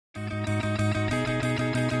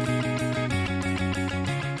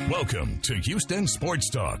Welcome to Houston Sports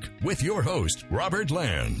Talk with your host, Robert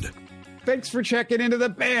Land. Thanks for checking into the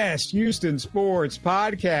best Houston Sports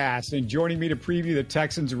Podcast. And joining me to preview the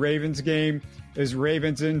Texans-Ravens game is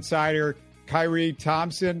Ravens insider Khari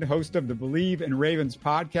Thompson, host of the Bleav and Ravens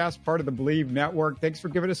podcast, part of the Bleav Network. Thanks for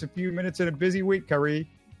giving us a few minutes in a busy week, Khari.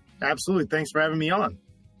 Absolutely. Thanks for having me on.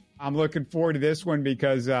 I'm looking forward to this one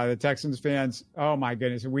because the Texans fans, oh my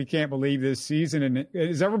goodness, we can't believe this season. And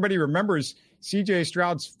as everybody remembers, C.J.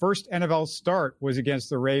 Stroud's first NFL start was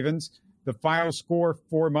against the Ravens. The final score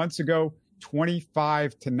 4 months ago,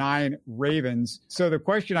 25-9 Ravens. So the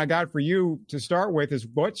question I got for you to start with is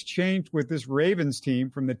what's changed with this Ravens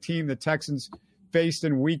team from the team the Texans faced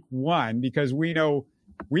in week one? Because we know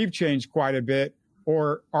we've changed quite a bit.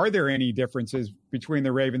 Or are there any differences between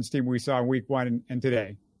the Ravens team we saw in week one and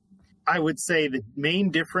today? I would say the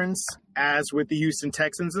main difference, as with the Houston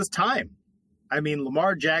Texans, is time. I mean,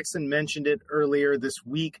 Lamar Jackson mentioned it earlier this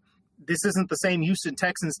week. This isn't the same Houston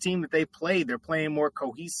Texans team that they played. They're playing more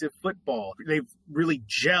cohesive football. They've really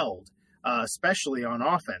gelled, especially on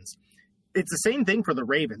offense. It's the same thing for the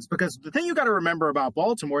Ravens, because the thing you got to remember about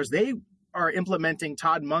Baltimore is they are implementing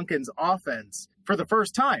Todd Monken's offense for the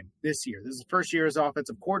first time this year. This is the first year as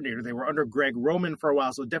offensive coordinator. They were under Greg Roman for a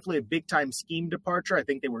while, so definitely a big-time scheme departure. I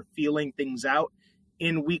think they were feeling things out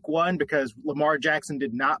in week one because Lamar Jackson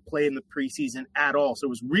did not play in the preseason at all. So it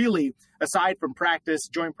was really, aside from practice,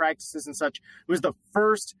 joint practices and such, it was the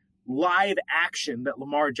first live action that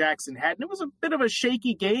Lamar Jackson had, and it was a bit of a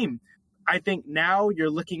shaky game. I think now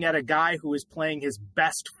you're looking at a guy who is playing his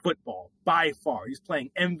best football by far. He's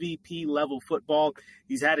playing MVP level football.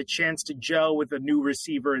 He's had a chance to gel with a new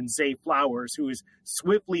receiver in Zay Flowers, who is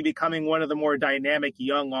swiftly becoming one of the more dynamic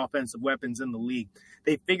young offensive weapons in the league.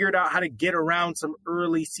 They figured out how to get around some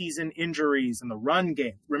early season injuries in the run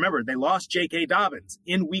game. Remember, they lost J.K. Dobbins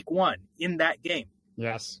in week one in that game.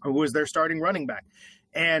 Yes. Who was their starting running back.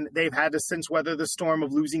 And they've had to since weather the storm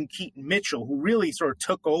of losing Keaton Mitchell, who really sort of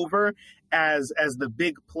took over as the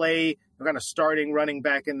big play, kind of starting running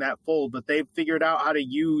back in that fold. But they've figured out how to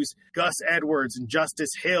use Gus Edwards and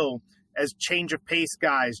Justice Hill as change of pace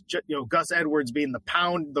guys. Gus Edwards being the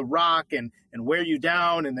pound the rock and wear you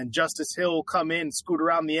down, and then Justice Hill come in, scoot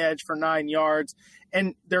around the edge for 9 yards.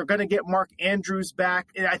 And they're going to get Mark Andrews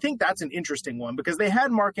back. And I think that's an interesting one because they had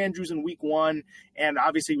Mark Andrews in week one, and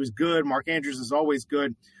obviously he was good. Mark Andrews is always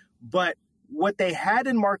good. But what they had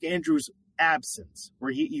in Mark Andrews' absence,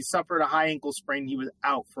 where he suffered a high ankle sprain, he was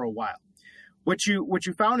out for a while. What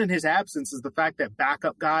you found in his absence is the fact that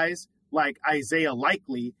backup guys like Isaiah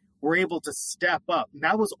Likely were able to step up. And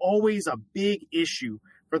that was always a big issue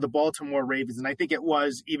for the Baltimore Ravens, and I think it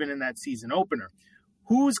was even in that season opener.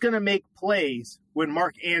 Who's going to make plays when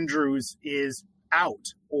Mark Andrews is out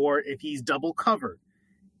or if he's double covered?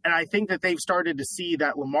 And I think that they've started to see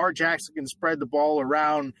that Lamar Jackson can spread the ball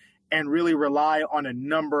around and really rely on a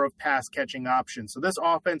number of pass-catching options. So this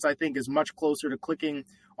offense, I think, is much closer to clicking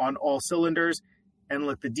on all cylinders. And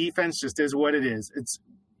look, the defense just is what it is.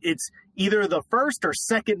 It's either the first or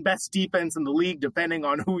second best defense in the league, depending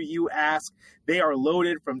on who you ask. They are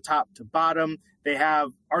loaded from top to bottom. They have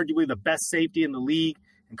arguably the best safety in the league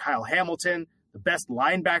and Kyle Hamilton, the best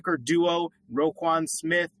linebacker duo, Roquan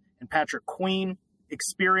Smith and Patrick Queen,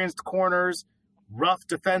 experienced corners, rough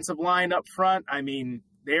defensive line up front. I mean,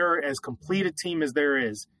 they're as complete a team as there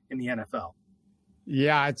is in the NFL.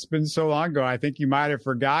 Yeah, it's been so long ago. I think you might have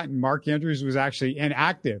forgotten Mark Andrews was actually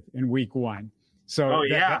inactive in week one. So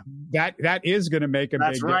that is going to make a big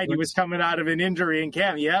difference. That's right. He was coming out of an injury in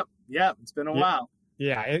camp. Yep. It's been a while.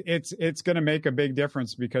 Yeah, it's going to make a big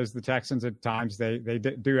difference because the Texans at times they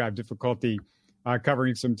do have difficulty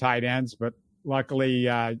covering some tight ends, but luckily,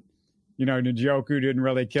 Njoku didn't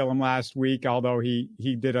really kill him last week, although he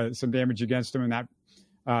did some damage against him in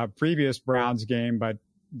that previous Browns game. But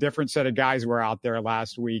different set of guys were out there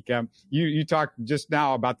last week. You talked just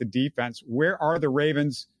now about the defense. Where are the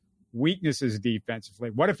Ravens' weaknesses defensively?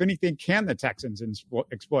 What, if anything, can the Texans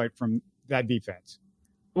exploit from that defense?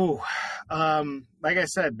 Ooh, like I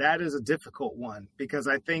said, that is a difficult one because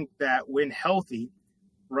I think that when healthy,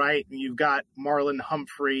 right, you've got Marlon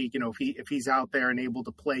Humphrey, if he's out there and able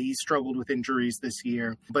to play, he's struggled with injuries this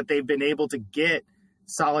year, but they've been able to get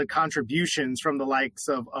solid contributions from the likes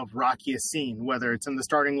of Rocky Yassin, whether it's in the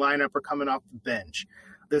starting lineup or coming off the bench.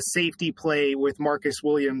 The safety play with Marcus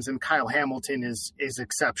Williams and Kyle Hamilton is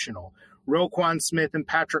exceptional. Roquan Smith and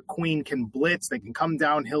Patrick Queen can blitz. They can come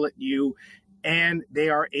downhill at you, and they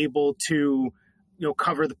are able to,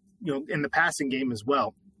 cover in the passing game as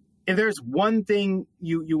well. If there's one thing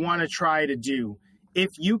you want to try to do,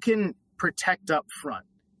 if you can protect up front,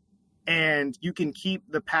 and you can keep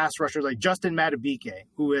the pass rushers like Justin Madubuike,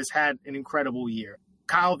 who has had an incredible year,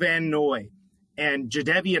 Kyle Van Noy, and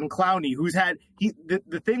Jadeveon Clowney, who's had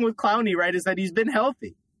the thing with Clowney, right, is that he's been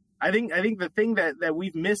healthy. I think the thing that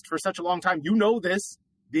we've missed for such a long time, this,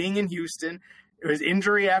 being in Houston, it was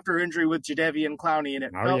injury after injury with Jadeveon Clowney, and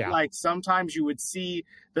it felt like sometimes you would see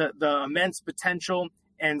the immense potential,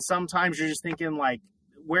 and sometimes you're just thinking like,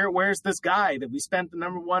 where's this guy that we spent the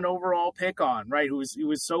number 1 overall pick on, right? Who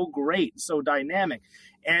was so great, so dynamic,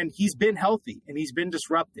 and he's been healthy and he's been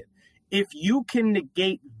disruptive. If you can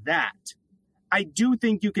negate that, I do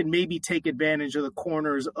think you can maybe take advantage of the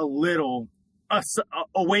corners a little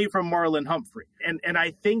away from Marlon Humphrey. And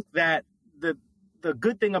I think that the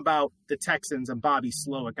good thing about the Texans and Bobby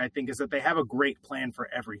Slowick, I think, is that they have a great plan for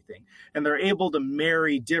everything. And they're able to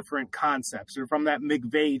marry different concepts. They're from that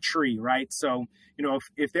McVay tree, right? So,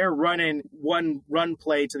 if they're running one run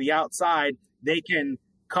play to the outside, they can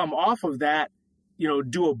come off of that,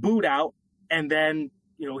 do a boot out and then,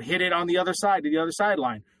 hit it on the other side to the other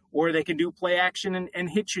sideline. Or they can do play action and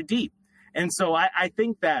hit you deep. And so I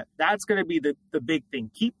think that's going to be the big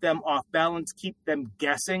thing. Keep them off balance, keep them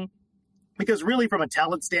guessing. Because really, from a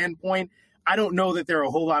talent standpoint, I don't know that there are a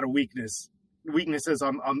whole lot of weaknesses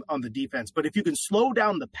on the defense. But if you can slow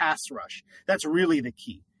down the pass rush, that's really the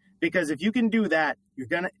key. Because if you can do that,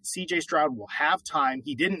 CJ Stroud will have time.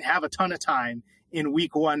 He didn't have a ton of time in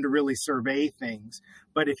week 1 to really survey things.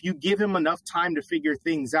 But if you give him enough time to figure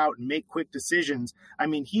things out and make quick decisions,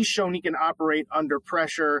 he's shown he can operate under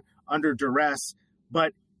pressure, under duress.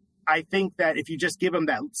 But I think that if you just give him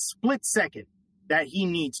that split second that he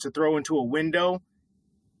needs to throw into a window,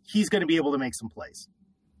 he's going to be able to make some plays.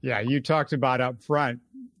 Yeah, you talked about up front.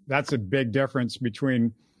 That's a big difference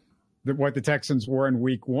between what the Texans were in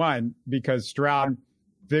week 1, because Stroud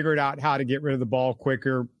figured out how to get rid of the ball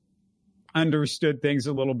quicker, understood things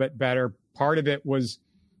a little bit better. Part of it was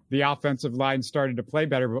the offensive line started to play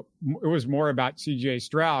better, but it was more about CJ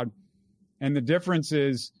Stroud. And the difference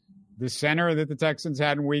is the center that the Texans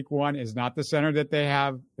had in week 1 is not the center that they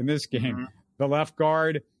have in this game. Mm-hmm. The left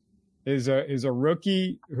guard is a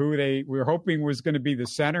rookie who we were hoping was going to be the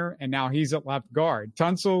center, and now he's at left guard.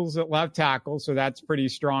 Tunsil's at left tackle, so that's pretty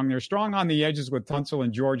strong. They're strong on the edges with Tunsil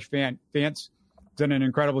and George Fant. Fant's done an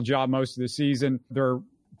incredible job most of the season. They're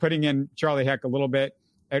putting in Charlie Heck a little bit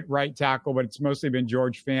at right tackle, but it's mostly been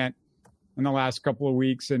George Fant in the last couple of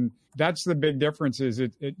weeks. And that's the big difference is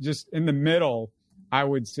it just in the middle, I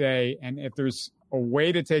would say. And if there's a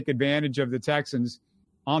way to take advantage of the Texans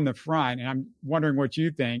on the front, and I'm wondering what you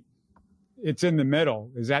think, it's in the middle.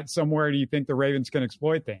 Is that somewhere do you think the Ravens can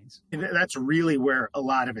exploit things? And that's really where a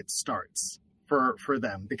lot of it starts for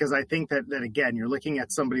them, because I think that again, you're looking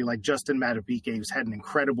at somebody like Justin Madubuike, who's had an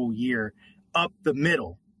incredible year up the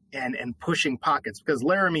middle and pushing pockets, because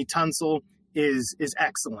Laramie Tunsil is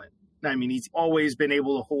excellent. He's always been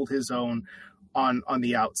able to hold his own on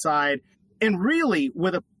the outside. And really,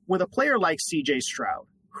 with a player like CJ Stroud,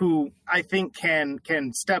 who I think can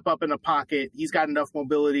step up in the pocket. He's got enough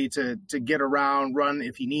mobility to get around, run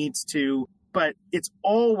if he needs to. But it's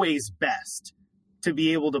always best to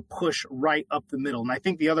be able to push right up the middle. And I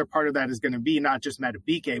think the other part of that is going to be not just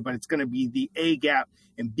Madubuike, but it's going to be the A-gap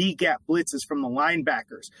and B-gap blitzes from the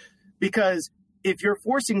linebackers. Because if you're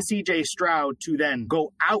forcing CJ Stroud to then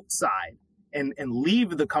go outside and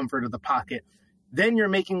leave the comfort of the pocket, then you're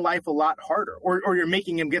making life a lot harder, or you're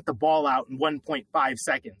making him get the ball out in 1.5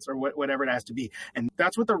 seconds or whatever it has to be. And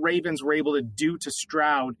that's what the Ravens were able to do to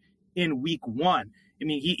Stroud in week 1.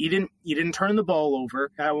 He didn't turn the ball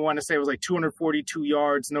over. I want to say it was like 242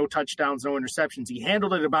 yards, no touchdowns, no interceptions. He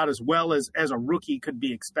handled it about as well as a rookie could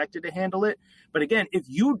be expected to handle it. But again, if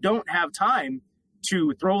you don't have time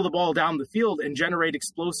to throw the ball down the field and generate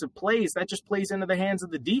explosive plays, that just plays into the hands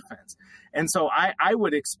of the defense. And so I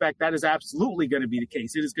would expect that is absolutely going to be the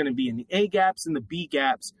case. It is going to be in the A gaps and the B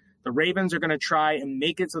gaps. The Ravens are going to try and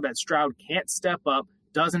make it so that Stroud can't step up,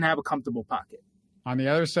 doesn't have a comfortable pocket. On the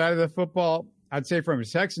other side of the football, I'd say from a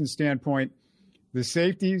Texans standpoint, the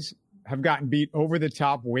safeties have gotten beat over the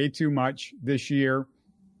top way too much this year.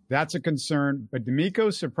 That's a concern. But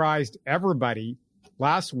D'Amico surprised everybody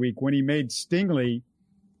last week when he made Stingley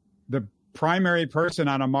the primary person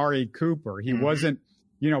on Amari Cooper. He wasn't,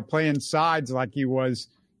 playing sides like he was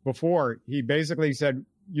before. He basically said,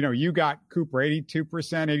 you got Cooper 82%,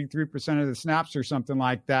 83% of the snaps or something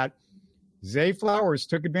like that. Zay Flowers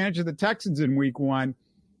took advantage of the Texans in week 1.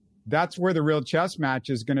 That's where the real chess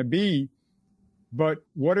match is going to be. But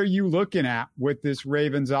what are you looking at with this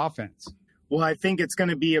Ravens offense? Well, I think it's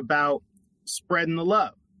going to be about spreading the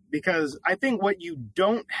love. Because I think what you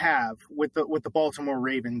don't have with the Baltimore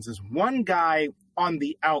Ravens is one guy on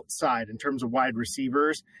the outside in terms of wide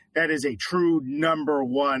receivers that is a true number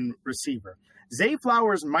one receiver. Zay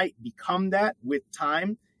Flowers might become that with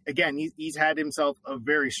time. Again, he's had himself a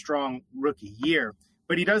very strong rookie year,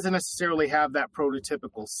 but he doesn't necessarily have that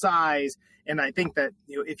prototypical size. And I think that,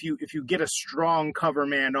 if you get a strong cover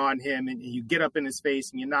man on him and you get up in his face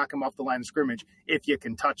and you knock him off the line of scrimmage, if you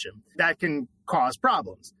can touch him, that can cause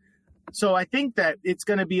problems. So I think that it's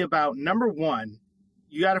going to be about, number one,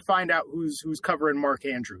 you got to find out who's covering Mark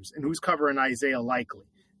Andrews and who's covering Isaiah Likely.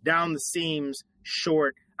 Down the seams,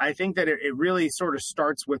 short. I think that it really sort of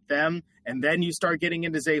starts with them, and then you start getting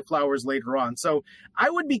into Zay Flowers later on. So I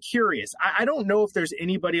would be curious. I don't know if there's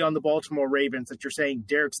anybody on the Baltimore Ravens that you're saying,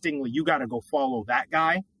 Derek Stingley, you got to go follow that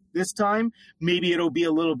guy this time. Maybe it'll be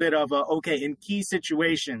a little bit of in key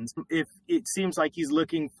situations, if it seems like he's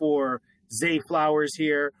looking for Zay Flowers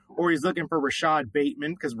here, or he's looking for Rashad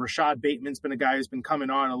Bateman, because Rashad Bateman's been a guy who's been coming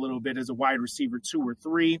on a little bit as a wide receiver 2 or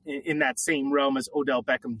 3 in that same realm as Odell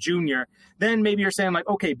Beckham Jr. Then maybe you're saying, like,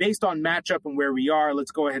 okay, based on matchup and where we are,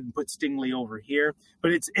 let's go ahead and put Stingley over here.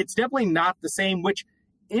 But it's definitely not the same, which,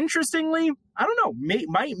 interestingly, I don't know,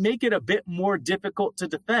 might make it a bit more difficult to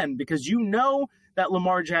defend, because that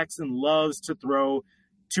Lamar Jackson loves to throw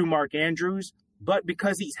to Mark Andrews. But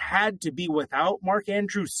because he's had to be without Mark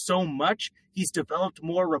Andrews so much, he's developed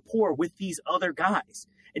more rapport with these other guys.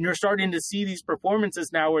 And you're starting to see these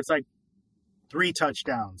performances now where it's like 3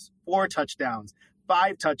 touchdowns, 4 touchdowns,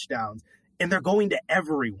 5 touchdowns, and they're going to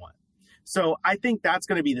everyone. So I think that's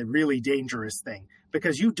going to be the really dangerous thing,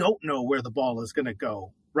 because you don't know where the ball is going to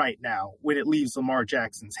go right now when it leaves Lamar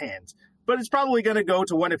Jackson's hands. But it's probably going to go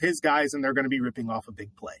to one of his guys, and they're going to be ripping off a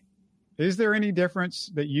big play. Is there any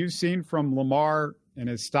difference that you've seen from Lamar and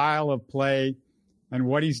his style of play and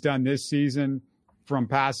what he's done this season from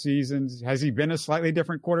past seasons? Has he been a slightly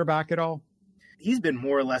different quarterback at all? He's been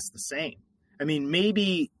more or less the same. I mean,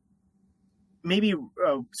 maybe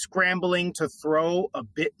scrambling to throw a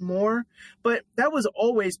bit more, but that was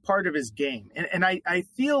always part of his game. And I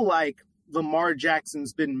feel like Lamar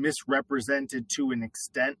Jackson's been misrepresented to an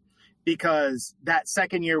extent, because that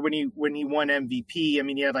second year when he won MVP, I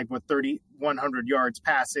mean, he had 3,100 yards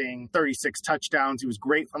passing, 36 touchdowns. He was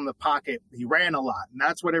great from the pocket. He ran a lot, and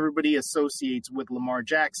that's what everybody associates with Lamar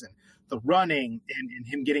Jackson: the running and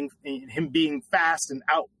him being fast and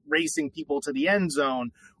out racing people to the end zone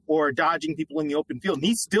or dodging people in the open field. And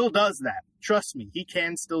he still does that. Trust me, he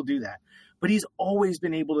can still do that. But he's always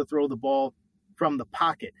been able to throw the ball from the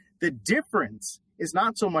pocket. The difference is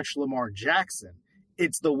not so much Lamar Jackson.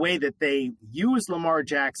 It's the way that they use Lamar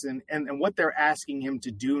Jackson and what they're asking him to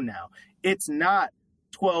do now. It's not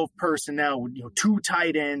 12 personnel with 2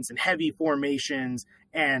 tight ends and heavy formations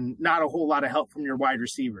and not a whole lot of help from your wide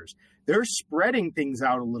receivers. They're spreading things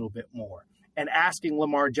out a little bit more and asking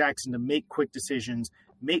Lamar Jackson to make quick decisions,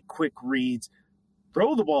 make quick reads,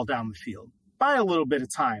 throw the ball down the field, buy a little bit of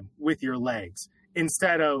time with your legs,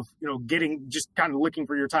 instead of, just kind of looking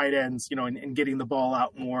for your tight ends, and getting the ball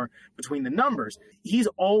out more between the numbers. He's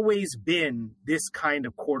always been this kind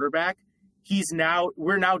of quarterback.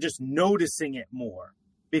 We're now just noticing it more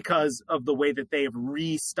because of the way that they have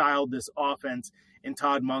restyled this offense in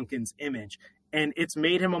Todd Monken's image. And it's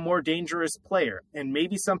made him a more dangerous player. And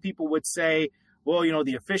maybe some people would say, well,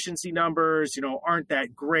 the efficiency numbers, aren't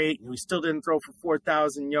that great. We still didn't throw for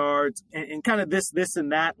 4,000 yards and kind of this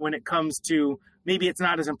and that when it comes to, maybe it's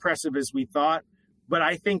not as impressive as we thought. But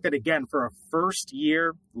I think that, again, for a first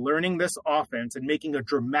year, learning this offense and making a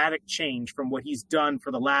dramatic change from what he's done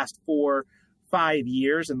for the last 4-5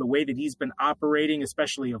 years and the way that he's been operating,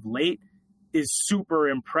 especially of late, is super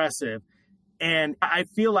impressive. And I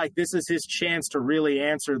feel like this is his chance to really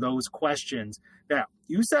answer those questions that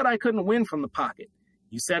you said I couldn't win from the pocket.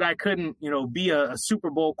 You said I couldn't, be a Super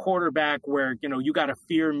Bowl quarterback where, you got to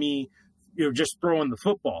fear me, just throwing the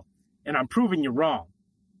football. And I'm proving you wrong.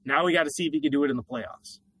 Now we got to see if he can do it in the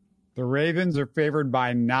playoffs. The Ravens are favored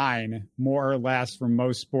by 9, more or less, from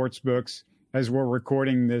most sports books as we're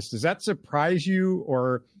recording this. Does that surprise you,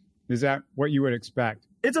 or is that what you would expect?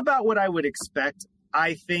 It's about what I would expect.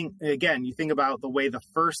 I think, again, you think about the way the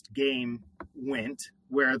first game went,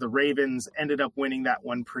 where the Ravens ended up winning that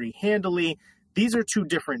one pretty handily. These are 2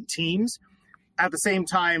 different teams. At the same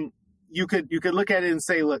time, you could look at it and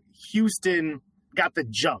say, look, Houston got the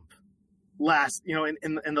jump last,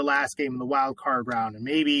 in the last game in the wild card round, and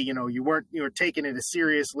maybe you weren't taking it as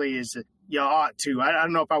seriously as you ought to. I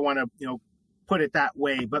don't know if I want to put it that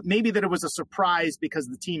way, but maybe that it was a surprise because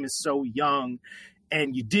the team is so young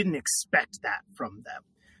and you didn't expect that from them.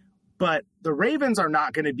 But the Ravens are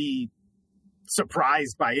not going to be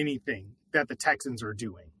surprised by anything that the Texans are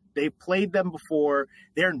doing. They've played them before.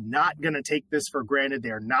 They're not going to take this for granted.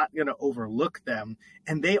 They're not going to overlook them.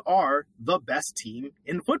 And they are the best team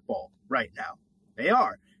in football right now. They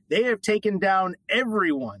are. They have taken down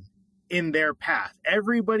everyone in their path.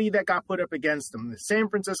 Everybody that got put up against them, the San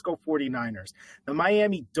Francisco 49ers, the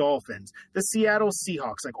Miami Dolphins, the Seattle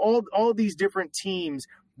Seahawks, like all these different teams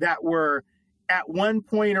that were at one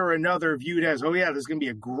point or another viewed as, oh yeah, there's going to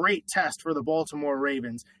be a great test for the Baltimore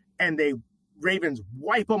Ravens, and Ravens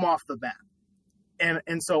wipe them off the bat.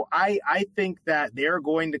 And so I think that they're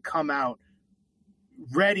going to come out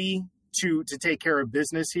ready to take care of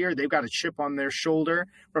business here. They've got a chip on their shoulder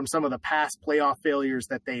from some of the past playoff failures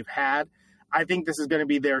that they've had. I think this is going to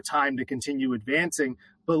be their time to continue advancing.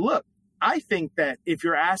 But look, I think that if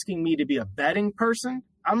you're asking me to be a betting person,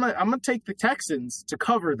 I'm gonna take the Texans to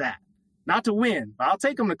cover that. Not to win, but I'll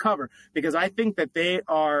take them to cover, because I think that they're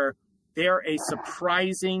a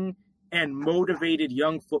surprising and motivated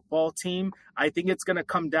young football team. I think it's going to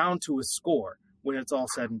come down to a score when it's all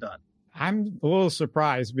said and done. I'm a little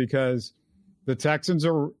surprised because the Texans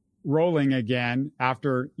are rolling again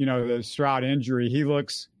after, the Stroud injury. He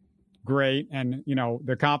looks great. And,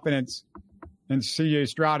 the confidence in CJ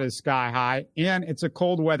Stroud is sky high. And it's a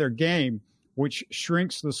cold weather game, which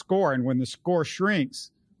shrinks the score. And when the score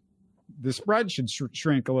shrinks, the spread should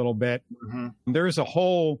shrink a little bit. Mm-hmm. There's a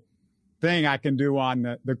whole thing I can do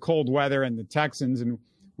on the cold weather and the Texans. And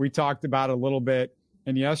we talked about it a little bit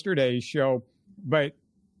in yesterday's show. But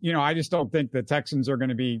I just don't think the Texans are going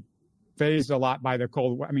to be phased a lot by the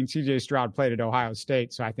cold. I mean, C.J. Stroud played at Ohio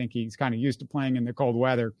State, so I think he's kind of used to playing in the cold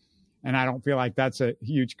weather, and I don't feel like that's a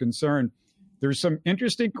huge concern. There's some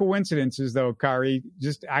interesting coincidences, though, Khari.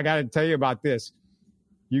 I got to tell you about this.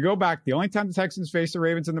 You go back, the only time the Texans faced the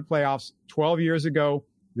Ravens in the playoffs, 12 years ago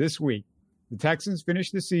this week. The Texans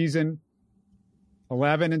finished the season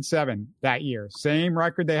 11-7 that year. Same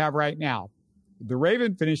record they have right now. The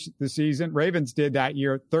Ravens finished the season, Ravens did that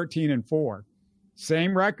year 13-4.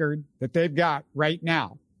 Same record that they've got right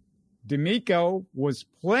now. D'Amico was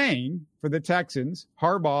playing for the Texans.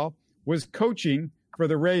 Harbaugh was coaching for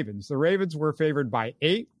the Ravens. The Ravens were favored by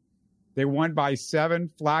 8. They won by 7.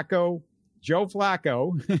 Joe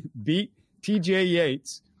Flacco beat TJ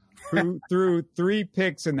Yates, who threw 3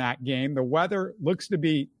 picks in that game. The weather looks to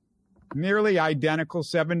be nearly identical,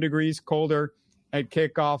 7 degrees colder at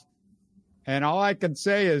kickoff. And all I can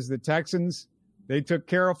say is the Texans, they took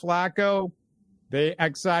care of Flacco. They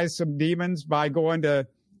excised some demons by going to,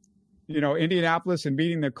 Indianapolis and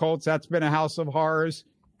beating the Colts. That's been a house of horrors.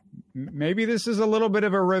 Maybe this is a little bit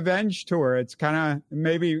of a revenge tour. It's kind of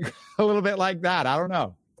maybe a little bit like that. I don't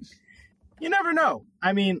know. You never know.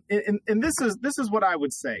 I mean, and this is what I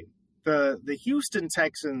would say. The Houston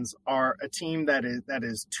Texans are a team that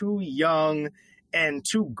is too young and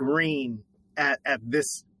too green at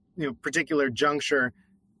this particular juncture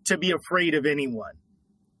to be afraid of anyone,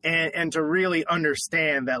 and to really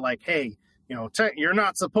understand that, like, hey, you're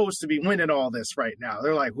not supposed to be winning all this right now.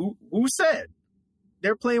 They're like, who said?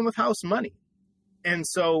 They're playing with house money. And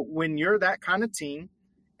so when you're that kind of team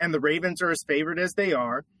and the Ravens are as favored as they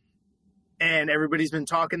are, and everybody's been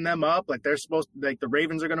talking them up like the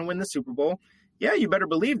Ravens are going to win the Super Bowl, yeah, you better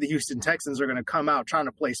believe the Houston Texans are going to come out trying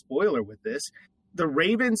to play spoiler with this. The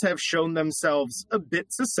Ravens have shown themselves a bit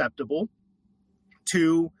susceptible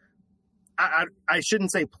to, I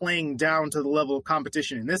shouldn't say playing down to the level of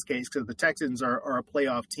competition in this case, because the Texans are a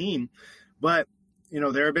playoff team, but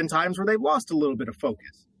there have been times where they've lost a little bit of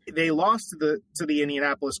focus. They lost to the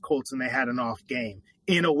Indianapolis Colts, and they had an off game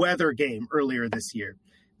in a weather game earlier this year.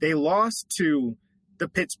 They lost to the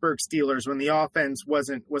Pittsburgh Steelers when the offense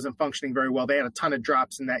wasn't functioning very well. They had a ton of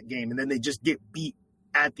drops in that game, and then they just get beat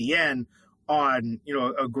at the end on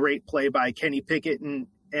a great play by Kenny Pickett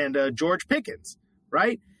and George Pickens,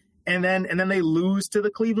 right? And then they lose to the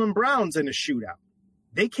Cleveland Browns in a shootout.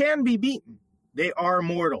 They can be beaten. They are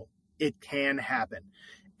mortal. It can happen.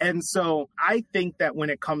 And so I think that when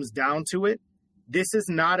it comes down to it, this is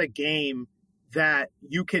not a game that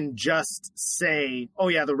you can just say, oh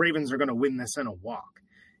yeah, the Ravens are going to win this in a walk.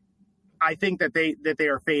 I think that they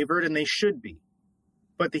are favored, and they should be.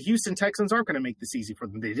 But the Houston Texans aren't going to make this easy for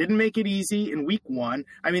them. They didn't make it easy in week 1.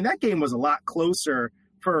 I mean, that game was a lot closer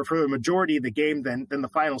for the majority of the game than the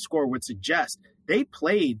final score would suggest. They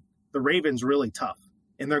played the Ravens really tough,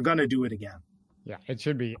 and they're going to do it again. Yeah, it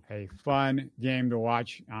should be a fun game to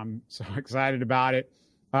watch. I'm so excited about it.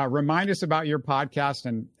 Remind us about your podcast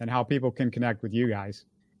and how people can connect with you guys.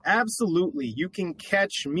 Absolutely. You can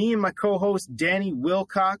catch me and my co-host, Danny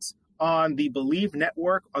Wilcox, on the Bleav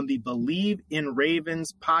Network, on the Bleav in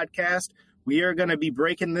Ravens podcast. We are going to be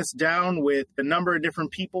breaking this down with a number of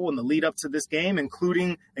different people in the lead up to this game,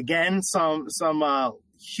 including, again, some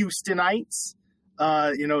Houstonites,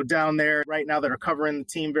 down there right now that are covering the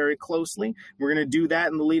team very closely. We're going to do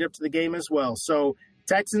that in the lead up to the game as well. So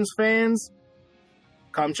Texans fans,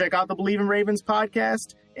 come check out the Bleav in Ravens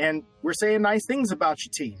podcast. And we're saying nice things about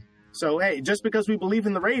your team. So, hey, just because we believe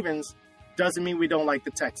in the Ravens doesn't mean we don't like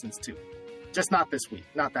the Texans, too. Just not this week.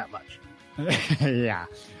 Not that much. Yeah.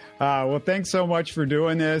 Well, thanks so much for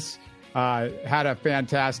doing this. Had a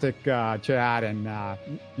fantastic chat, and,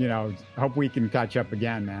 hope we can catch up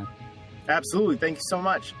again, man. Absolutely. Thank you so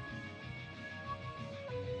much.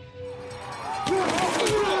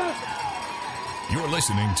 You're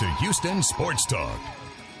listening to Houston Sports Talk.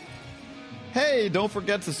 Hey, don't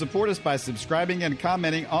forget to support us by subscribing and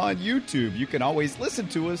commenting on YouTube. You can always listen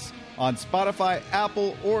to us on Spotify,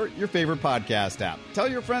 Apple, or your favorite podcast app. Tell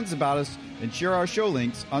your friends about us and share our show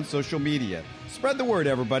links on social media. Spread the word,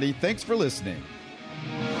 everybody. Thanks for listening.